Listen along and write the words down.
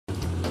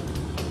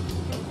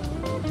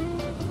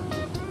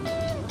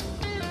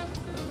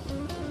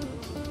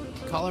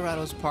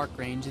Colorado's Park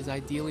Range is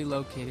ideally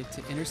located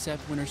to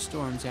intercept winter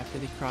storms after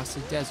they cross the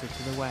desert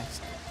to the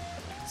west.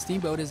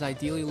 Steamboat is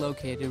ideally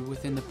located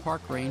within the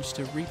park range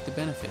to reap the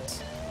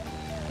benefits.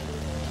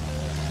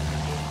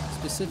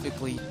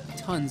 Specifically,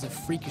 tons of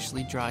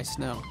freakishly dry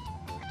snow.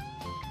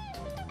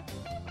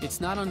 It's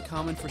not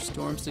uncommon for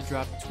storms to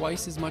drop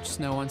twice as much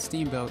snow on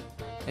Steamboat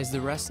as the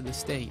rest of the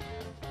state.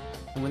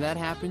 And when that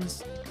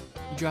happens,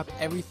 you drop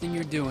everything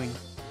you're doing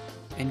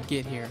and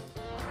get here.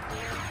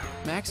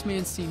 Max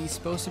Mancini's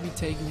supposed to be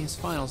taking his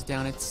finals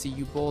down at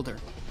CU Boulder.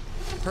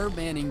 Herb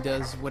Manning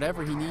does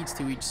whatever he needs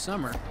to each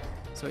summer,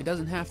 so he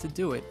doesn't have to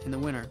do it in the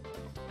winter.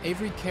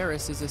 Avery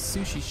Karras is a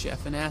sushi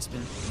chef in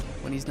Aspen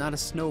when he's not a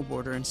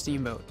snowboarder in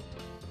Steamboat.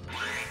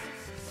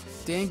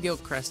 Dan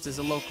Gilchrist is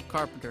a local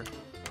carpenter,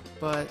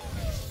 but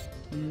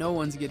no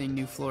one's getting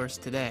new floors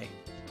today.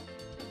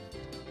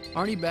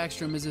 Arnie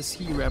Backstrom is a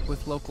ski rep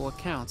with local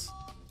accounts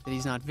that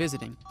he's not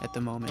visiting at the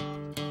moment.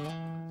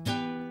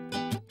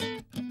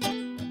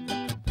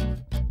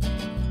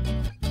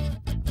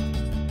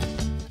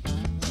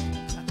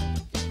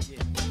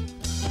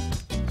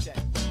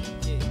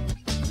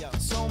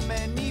 So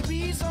many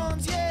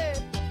reasons, yeah,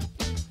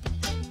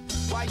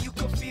 why you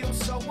could feel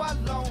so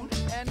alone,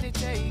 and it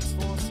takes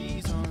 4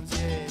 seasons,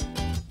 yeah.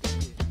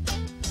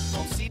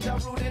 Don't see the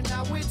root and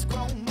now it's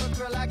grown, but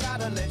girl, I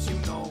gotta let you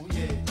know,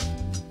 yeah.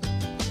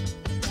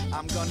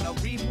 I'm gonna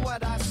reap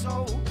what I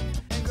sow,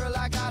 and girl,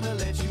 I gotta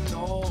let you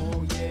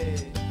know, yeah.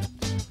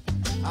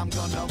 I'm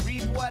gonna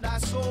reap what I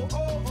sow,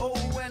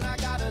 and I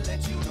gotta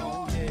let you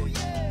know,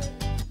 yeah.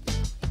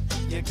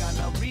 You're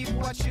gonna reap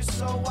what you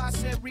sow, I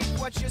said reap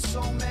what you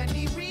sow,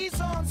 many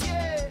reasons,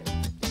 yeah,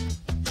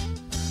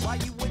 why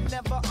you would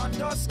never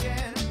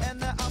understand,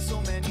 and there are so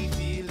many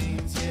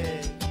feelings,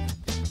 yeah.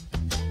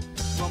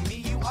 From me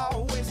you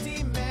always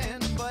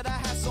demand, but I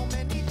have so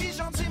many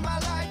visions in my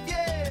life,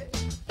 yeah.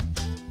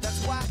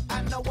 That's why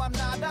I know I'm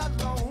not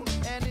alone,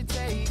 and it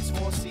takes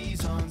 4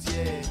 seasons,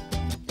 yeah.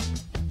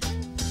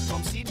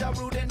 From seed to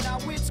root and now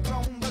it's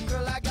grown, but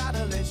girl, I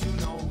gotta let you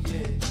know,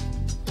 yeah.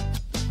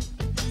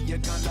 You're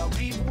gonna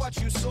reap what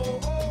you sow,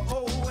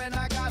 and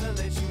I gotta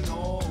let you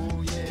know,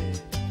 yeah.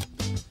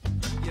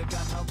 You're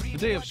gonna reap. A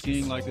day of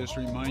skiing like this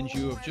reminds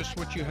you of just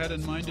what you had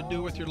in mind to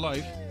do with your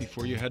life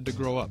before you had to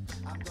grow up.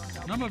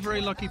 And I'm a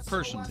very lucky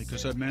person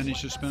because I've managed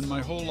to spend my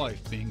whole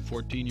life being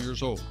 14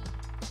 years old.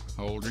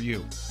 How old are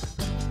you?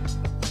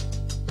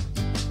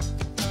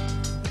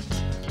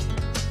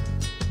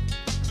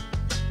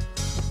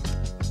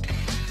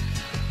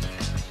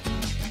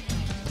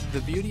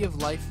 The beauty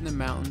of life in the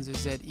mountains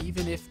is that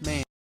even if man